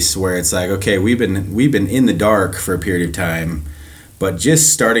face, where it's like, okay, we've been in the dark for a period of time, but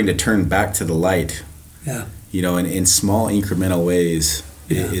just starting to turn back to the light. Yeah. In small incremental ways.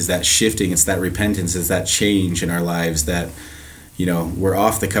 Yeah. Is that shifting, it's that repentance, it's that change in our lives that, we're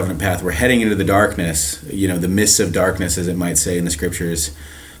off the covenant path, we're heading into the darkness, the mists of darkness, as it might say in the scriptures,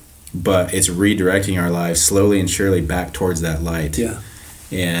 but it's redirecting our lives slowly and surely back towards that light. Yeah.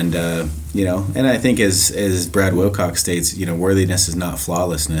 And, and I think as Brad Wilcox states, worthiness is not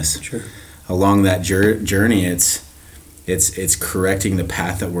flawlessness. Sure. Along that journey, it's correcting the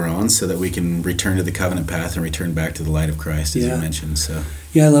path that we're on so that we can return to the covenant path and return back to the light of Christ, as you mentioned. So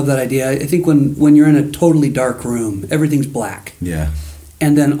yeah, I love that idea. I think when you're in a totally dark room, everything's black. Yeah.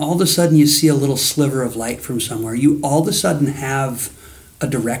 And then all of a sudden you see a little sliver of light from somewhere. You all of a sudden have a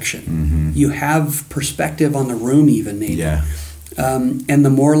direction. You have perspective on the room even, maybe. Yeah. And the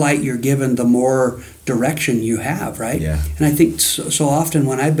more light you're given, the more direction you have, right? Yeah. And I think so often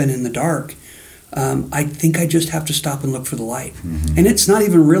when I've been in the dark, I think I just have to stop and look for the light. And it's not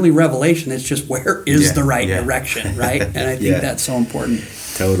even really revelation. It's just, where is the right direction, right? And I think that's so important.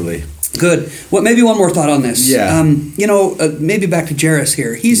 Totally. Good. Well, maybe one more thought on this. Yeah. Maybe back to Jairus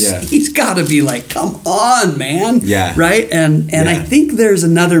here. He's got to be like, come on, man. Yeah. Right? And I think there's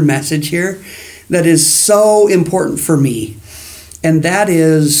another message here that is so important for me. And that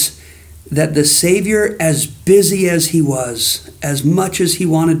is that the Savior, as busy as he was, as much as he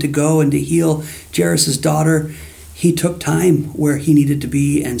wanted to go and to heal Jairus' daughter, he took time where he needed to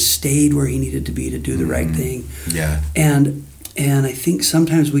be and stayed where he needed to be to do the right thing. Yeah. And I think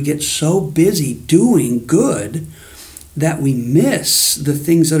sometimes we get so busy doing good that we miss the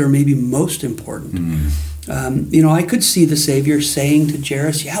things that are maybe most important. I could see the Savior saying to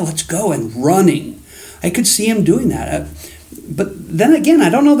Jairus, yeah, let's go, and running. I could see him doing that. But then again, I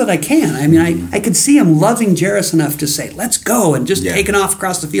don't know that I can. I mean, I could see him loving Jairus enough to say, let's go, and just taking off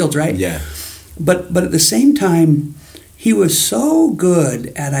across the fields, right? Yeah. But at the same time, he was so good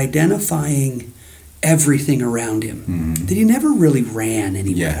at identifying everything around him that he never really ran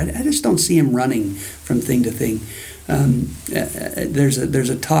anywhere. Yeah. I just don't see him running from thing to thing. There's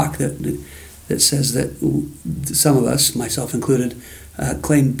a talk that says that some of us, myself included,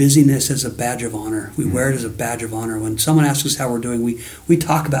 claim busyness as a badge of honor. We wear it as a badge of honor. When someone asks us how we're doing, we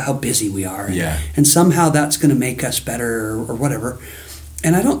talk about how busy we are. And somehow that's going to make us better or whatever.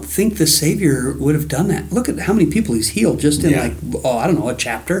 And I don't think the Savior would have done that. Look at how many people he's healed just in a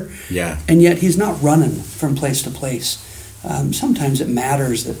chapter. Yeah. And yet he's not running from place to place. Sometimes it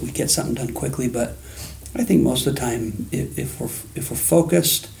matters that we get something done quickly, but I think most of the time, if we're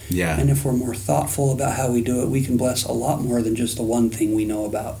focused and if we're more thoughtful about how we do it, we can bless a lot more than just the one thing we know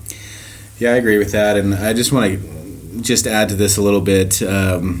about. Yeah, I agree with that. And I just want to just add to this a little bit,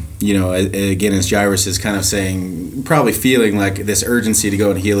 again, as Jairus is kind of saying, probably feeling like this urgency to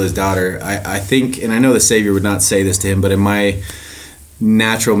go and heal his daughter. I think, and I know the Savior would not say this to him, but in my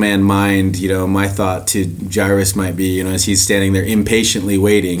natural man mind, my thought to Jairus might be, as he's standing there impatiently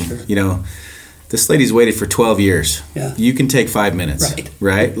waiting, this lady's waited for 12 years. Yeah. You can take 5 minutes,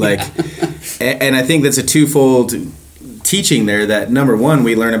 right? Like, Yeah. And I think that's a twofold teaching there, that number one,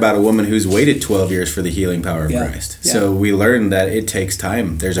 we learn about a woman who's waited 12 years for the healing power of Christ. Yeah. So we learn that it takes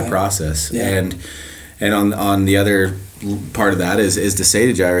time. There's a process. Yeah. And on the other part of that is to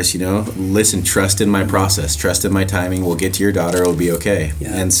say to Jairus, listen, trust in my process, trust in my timing. We'll get to your daughter. It'll be okay.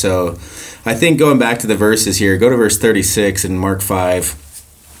 Yeah. And so I think going back to the verses here, go to verse 36 in Mark 5.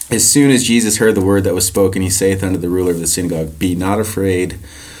 As soon as Jesus heard the word that was spoken, he saith unto the ruler of the synagogue, be not afraid,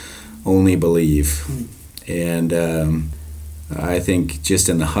 only believe. And I think just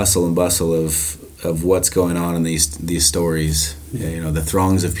in the hustle and bustle of what's going on in these stories, the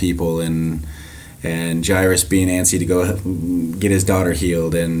throngs of people and Jairus being antsy to go get his daughter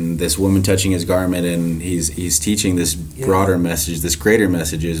healed, and this woman touching his garment, and he's teaching this broader message, this greater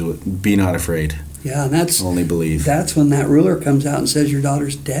message is, be not afraid. Yeah, and that's only believe. That's when that ruler comes out and says, your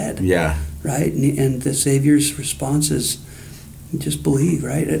daughter's dead. Yeah. Right? And the Savior's response is, just believe,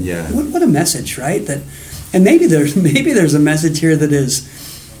 right? Yeah. What a message, right? That And maybe there's a message here that is,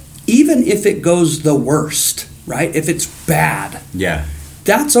 even if it goes the worst, right? If it's bad, Yeah.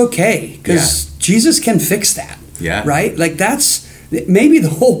 that's okay, because Jesus can fix that. Yeah. Right? Like, that's maybe the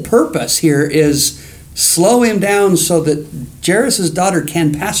whole purpose here is slow him down so that Jairus' daughter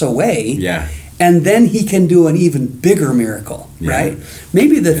can pass away. Yeah. And then he can do an even bigger miracle, Yeah. right?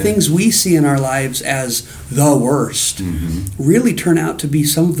 Maybe the things we see in our lives as the worst really turn out to be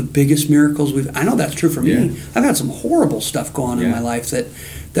some of the biggest miracles I know that's true for me. Yeah. I've had some horrible stuff go on in Yeah. my life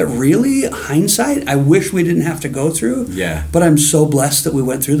that really, hindsight, I wish we didn't have to go through. Yeah. But I'm so blessed that we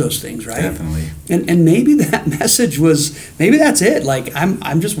went through those things, right? Definitely. And maybe that message was, maybe that's it. Like,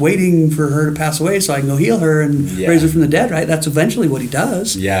 I'm just waiting for her to pass away so I can go heal her and raise her from the dead, right? That's eventually what he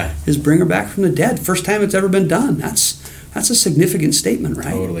does. Yeah. Is bring her back from the dead. First time it's ever been done. That's a significant statement,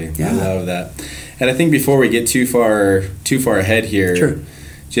 right? Totally. Yeah. I love that. And I think before we get too far ahead here, Sure.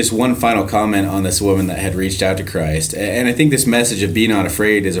 just one final comment on this woman that had reached out to Christ. And I think this message of be not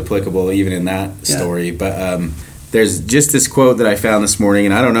afraid is applicable even in that story. But there's just this quote that I found this morning,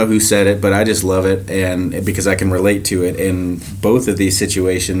 and I don't know who said it, but I just love it, and because I can relate to it in both of these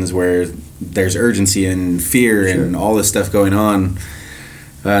situations where there's urgency and fear and all this stuff going on.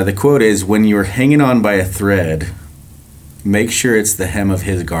 The quote is, "When you're hanging on by a thread, make sure it's the hem of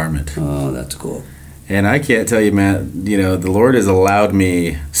his garment." Oh, that's cool. And I can't tell you, Matt, the Lord has allowed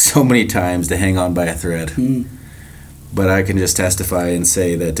me so many times to hang on by a thread. But I can just testify and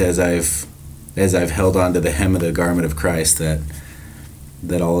say that as I've held on to the hem of the garment of Christ,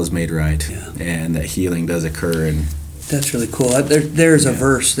 that all is made right, and that healing does occur. And That's really cool. There's a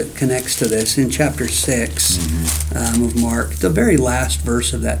verse that connects to this in chapter 6 of Mark, the very last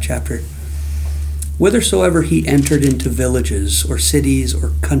verse of that chapter. "Whithersoever he entered into villages or cities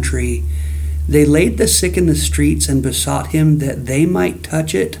or country, they laid the sick in the streets and besought him that they might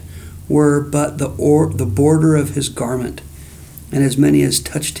touch it, were but the border of his garment. And as many as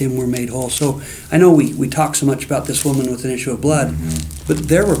touched him were made whole." So I know we talk so much about this woman with an issue of blood, but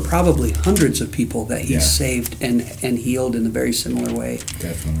there were probably hundreds of people that he saved and healed in a very similar way.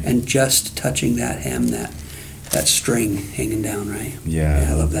 Definitely. And just touching that hem, that string hanging down, right? Yeah,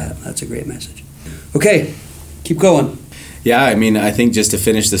 I love that. That's a great message. Okay, keep going. Yeah, I mean, I think just to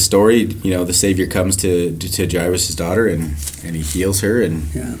finish the story, the Savior comes to Jairus' daughter and he heals her,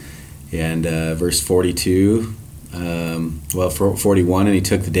 and verse 42, 41, "And he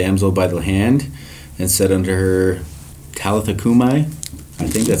took the damsel by the hand and said unto her, Talitha cumi." I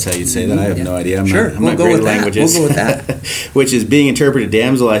think that's how you'd say that. I have no idea. I'm not great at languages. We'll go with that. Which is, being interpreted,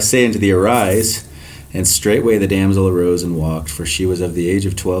 "Damsel, I say unto thee, arise." And straightway the damsel arose and walked, for she was of the age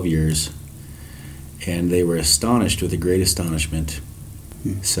of 12 years. And they were astonished with a great astonishment.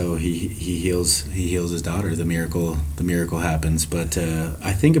 So he heals his daughter. The miracle happens. But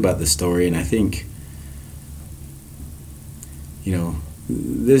I think about this story, and I think,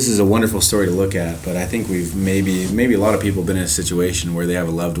 this is a wonderful story to look at. But I think we've maybe a lot of people have been in a situation where they have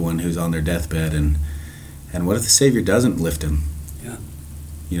a loved one who's on their deathbed, and what if the Savior doesn't lift him?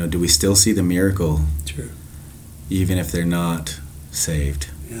 Yeah. Do we still see the miracle? True. Even if they're not saved?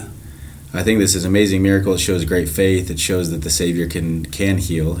 Yeah. I think this is an amazing miracle. It shows great faith. It shows that the Savior can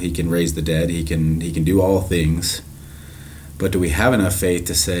heal. He can raise the dead. He can do all things. But do we have enough faith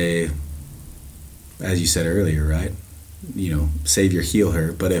to say, as you said earlier, right? Savior, heal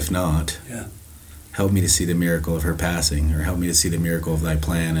her. But if not, help me to see the miracle of her passing, or help me to see the miracle of thy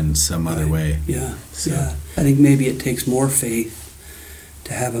plan in some other way. Yeah. I think maybe it takes more faith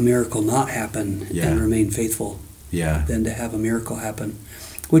to have a miracle not happen and remain faithful than to have a miracle happen.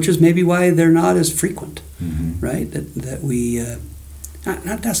 Which is maybe why they're not as frequent, right? That we,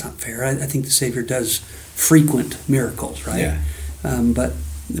 that's not fair. I think the Savior does frequent miracles, right? Yeah. But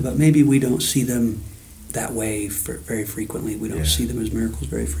maybe we don't see them that way very frequently. We don't see them as miracles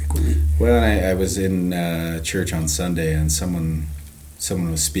very frequently. Well, I was in church on Sunday, and someone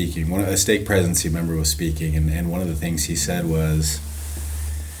was speaking. A stake presidency member was speaking, and one of the things he said was,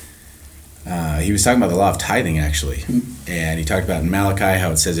 he was talking about the law of tithing, actually. And he talked about in Malachi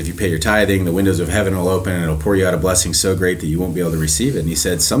how it says if you pay your tithing, the windows of heaven will open and it'll pour you out a blessing so great that you won't be able to receive it. And he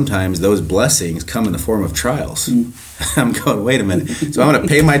said sometimes those blessings come in the form of trials. I'm going, wait a minute. So I'm going to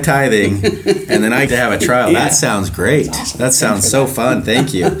pay my tithing and then I get to have a trial. That sounds great. Awesome. That sounds so fun.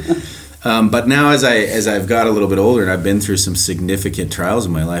 Thank you. But now as I've got a little bit older and I've been through some significant trials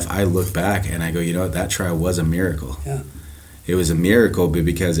in my life, I look back and I go, what? That trial was a miracle. Yeah. It was a miracle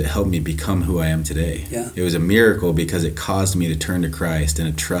because it helped me become who I am today. Yeah. It was a miracle because it caused me to turn to Christ and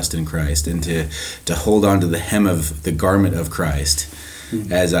to trust in Christ and to hold on to the hem of the garment of Christ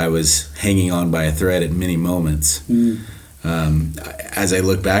as I was hanging on by a thread at many moments. as I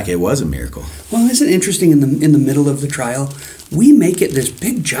look back, it was a miracle. Well, isn't it interesting in the middle of the trial, we make it this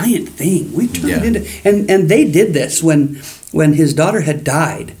big giant thing. We turn it into, and they did this when his daughter had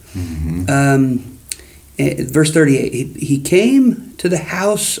died. Verse 38, he came to the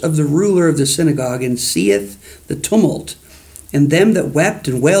house of the ruler of the synagogue and seeth the tumult, and them that wept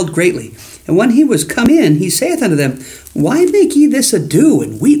and wailed greatly. And when he was come in, he saith unto them, Why make ye this ado,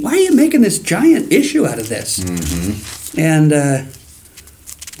 and weep? Why are you making this giant issue out of this? And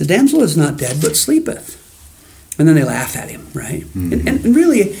the damsel is not dead, but sleepeth. And then they laugh at him, right? And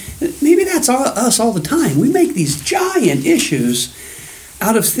really, maybe that's us all the time. We make these giant issues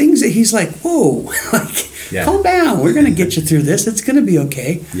out of things that he's like, whoa, calm down. We're going to get you through this. It's going to be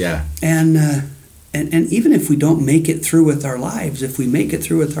okay. Yeah. And even if we don't make it through with our lives, if we make it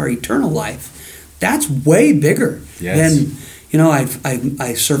through with our eternal life, that's way bigger than,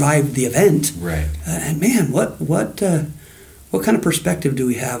 I survived the event. Right. And man, what kind of perspective do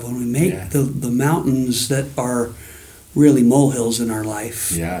we have when we make the mountains that are really molehills in our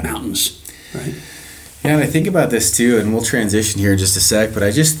life mountains, right? Yeah, and I think about this too, and we'll transition here in just a sec, but I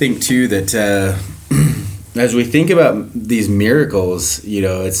just think too that as we think about these miracles,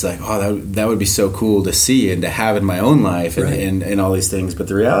 it's like, oh, that would be so cool to see and to have in my own life and all these things. But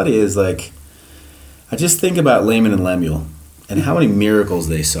the reality is, like, I just think about Laman and Lemuel and how many miracles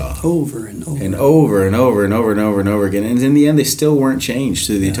they saw. Over and over. And over and over and over and over and over again. And in the end, they still weren't changed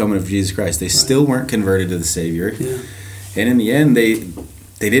through the atonement of Jesus Christ. They still weren't converted to the Savior. Yeah. And in the end, they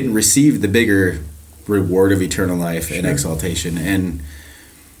didn't receive the bigger reward of eternal life and exaltation. And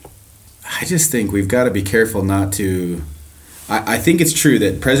I just think we've got to be careful not to... I think it's true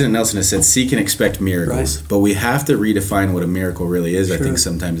that President Nelson has said, seek and expect miracles, but we have to redefine what a miracle really is, I think,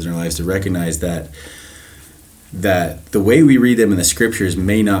 sometimes in our lives, to recognize that the way we read them in the Scriptures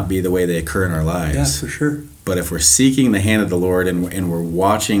may not be the way they occur in our lives. Yeah, for sure. But if we're seeking the hand of the Lord and we're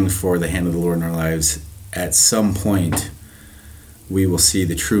watching for the hand of the Lord in our lives, at some point we will see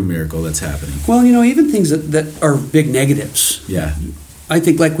the true miracle that's happening. Well, even things that are big negatives. Yeah. I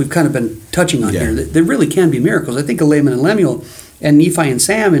think, like we've kind of been touching on here, that there really can be miracles. I think of Laman and Lemuel and Nephi and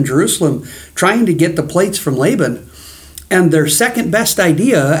Sam in Jerusalem trying to get the plates from Laban. And their second best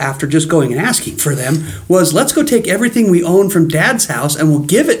idea, after just going and asking for them, was, let's go take everything we own from Dad's house and we'll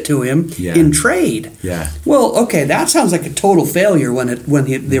give it to him in trade. Yeah. Well, okay, that sounds like a total failure when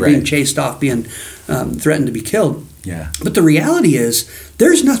they're being chased off, being threatened to be killed. Yeah. But the reality is,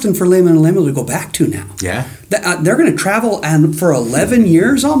 there's nothing for Laman and Lemuel to go back to now. Yeah. They're going to travel and for 11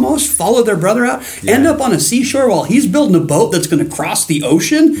 years almost, follow their brother out, end up on a seashore while he's building a boat that's going to cross the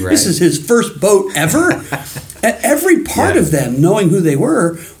ocean. Right. This is his first boat ever. Every part of them, knowing who they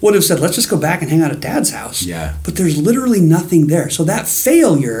were, would have said, let's just go back and hang out at Dad's house. Yeah. But there's literally nothing there. So that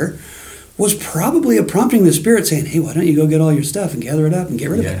failure was probably a prompting of the Spirit saying, hey, why don't you go get all your stuff and gather it up and get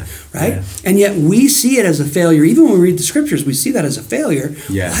rid of it, right? Yeah. And yet we see it as a failure. Even when we read the Scriptures, we see that as a failure.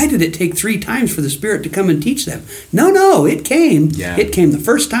 Yeah. Why did it take 3 times for the Spirit to come and teach them? No, it came. Yeah. It came the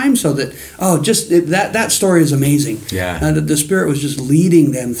first time so that, that story is amazing. Yeah. That the Spirit was just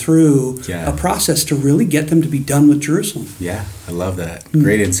leading them through a process to really get them to be done with Jerusalem. Yeah, I love that.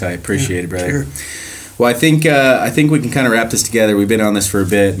 Great insight. Appreciate it, brother. Sure. Well, I think we can kind of wrap this together. We've been on this for a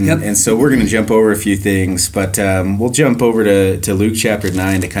bit, and so we're going to jump over a few things, but we'll jump over to Luke chapter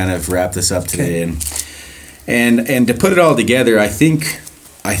 9 to kind of wrap this up today. And to put it all together, I think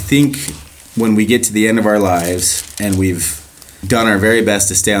when we get to the end of our lives and we've done our very best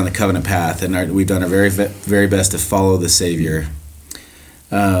to stay on the covenant path and we've done our very, very best to follow the Savior,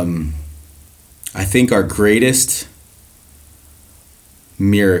 I think our greatest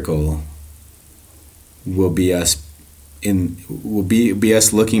miracle will be us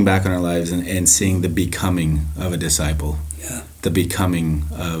looking back on our lives and seeing the becoming of a disciple, the becoming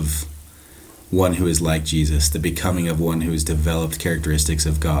of one who is like Jesus, the becoming of one who has developed characteristics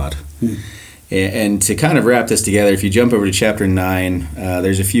of God. And to kind of wrap this together, if you jump over to chapter 9,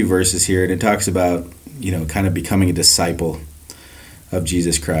 there's a few verses here, and it talks about kind of becoming a disciple of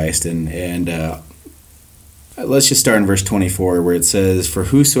Jesus Christ, and let's just start in verse 24, where it says, "For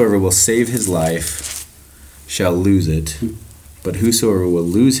whosoever will save his life shall lose it, but whosoever will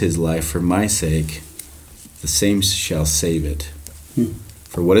lose his life for my sake, the same shall save it.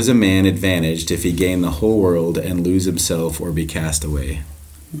 For what is a man advantaged if he gain the whole world and lose himself or be cast away?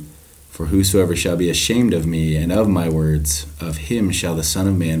 For whosoever shall be ashamed of me and of my words, of him shall the Son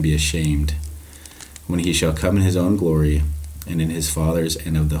of Man be ashamed, when he shall come in his own glory and in his Father's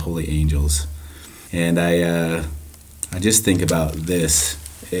and of the holy angels." And I just think about this.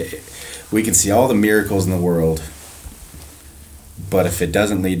 We can see all the miracles in the world, but if it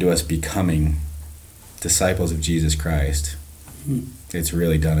doesn't lead to us becoming disciples of Jesus Christ, it's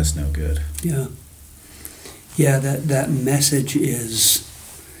really done us no good. Yeah. Yeah, that message is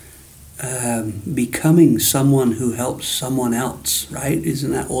becoming someone who helps someone else, right?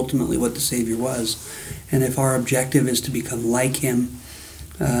 Isn't that ultimately what the Savior was? And if our objective is to become like him,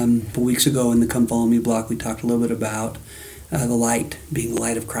 weeks ago in the Come Follow Me block, we talked a little bit about the light, being the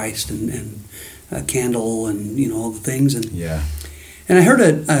light of Christ, and a candle, and all the things. And and I heard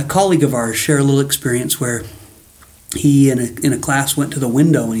a colleague of ours share a little experience where he in a class went to the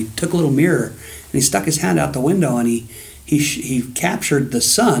window and he took a little mirror and he stuck his hand out the window and he captured the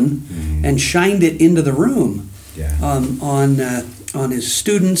sun and shined it into the room on his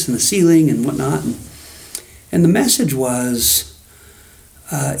students and the ceiling and whatnot. And the message was,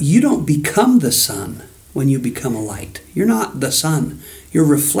 you don't become the sun when you become a light. You're not the sun. You're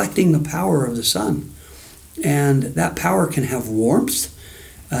reflecting the power of the sun. And that power can have warmth.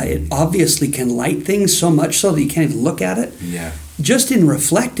 It obviously can light things so much so that you can't even look at it. Yeah. Just in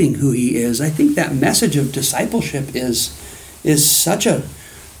reflecting who he is, I think that message of discipleship is such a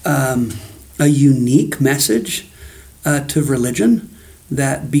unique message to religion,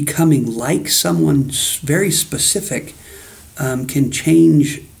 that becoming like someone very specific can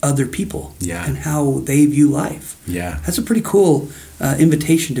change other people and how they view life. Yeah. That's a pretty cool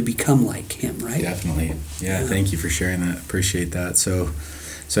invitation to become like him, right? Definitely. Yeah, thank you for sharing that. Appreciate that. So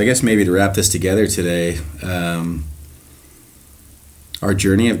I guess maybe to wrap this together today, our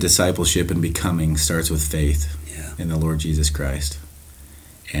journey of discipleship and becoming starts with faith in the Lord Jesus Christ.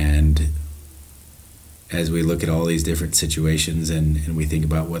 And as we look at all these different situations and we think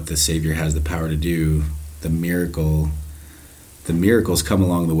about what the Savior has the power to do, the miracles come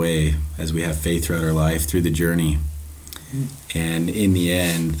along the way as we have faith throughout our life, through the journey. And in the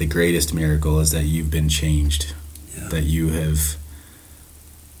end, the greatest miracle is that you've been changed, that you have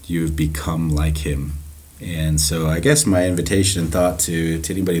become like him. And so I guess my invitation and thought to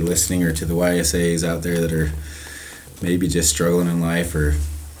anybody listening, or to the YSAs out there that are maybe just struggling in life, or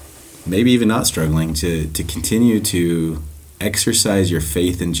maybe even not struggling, to continue to exercise your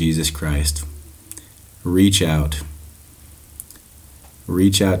faith in Jesus Christ. Reach out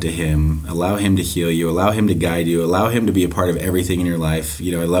to him, allow him to heal you, allow him to guide you, allow him to be a part of everything in your life.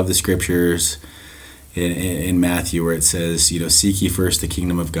 I love the scriptures in Matthew where it says, seek ye first the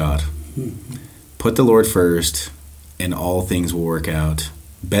kingdom of God. Put the Lord first, and all things will work out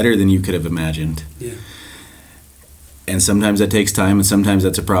better than you could have imagined. Yeah. And sometimes that takes time, and sometimes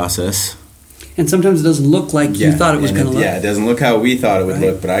that's a process. And sometimes it doesn't look like you thought it was going to look. Yeah, it doesn't look how we thought it would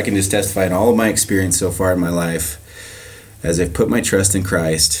look, but I can just testify in all of my experience so far in my life, as I've put my trust in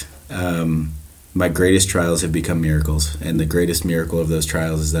Christ, my greatest trials have become miracles. And the greatest miracle of those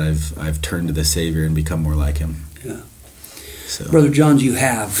trials is that I've turned to the Savior and become more like him. Yeah. So. Brother Johns, you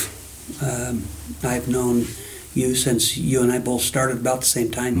have. I've known you since you and I both started about the same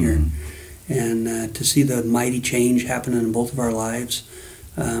time here. And to see the mighty change happening in both of our lives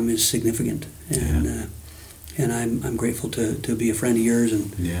is significant. And I'm grateful to be a friend of yours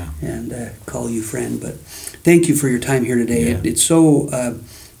and call you friend. But thank you for your time here today. It's so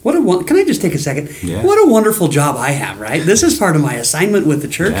can I just take a second? Yeah. What a wonderful job I have, right? This is part of my assignment with the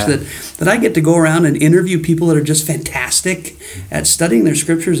church, that I get to go around and interview people that are just fantastic at studying their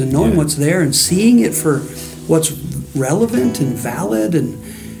scriptures and knowing what's there and seeing it for what's relevant and valid.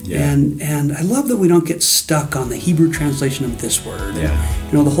 And I love that we don't get stuck on the Hebrew translation of this word.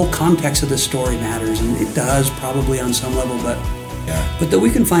 The whole context of this story matters, and it does probably on some level, but that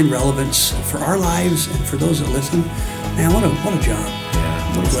we can find relevance for our lives and for those that listen. Man, what a job.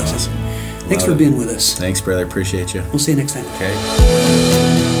 What a blessing. Awesome. Thanks for being with us. Thanks, brother. Appreciate you. We'll see you next time. Okay.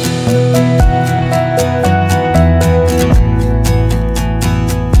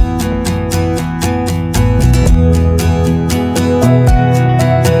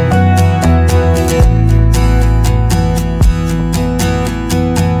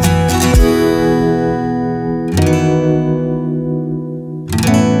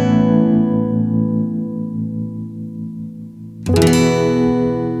 you.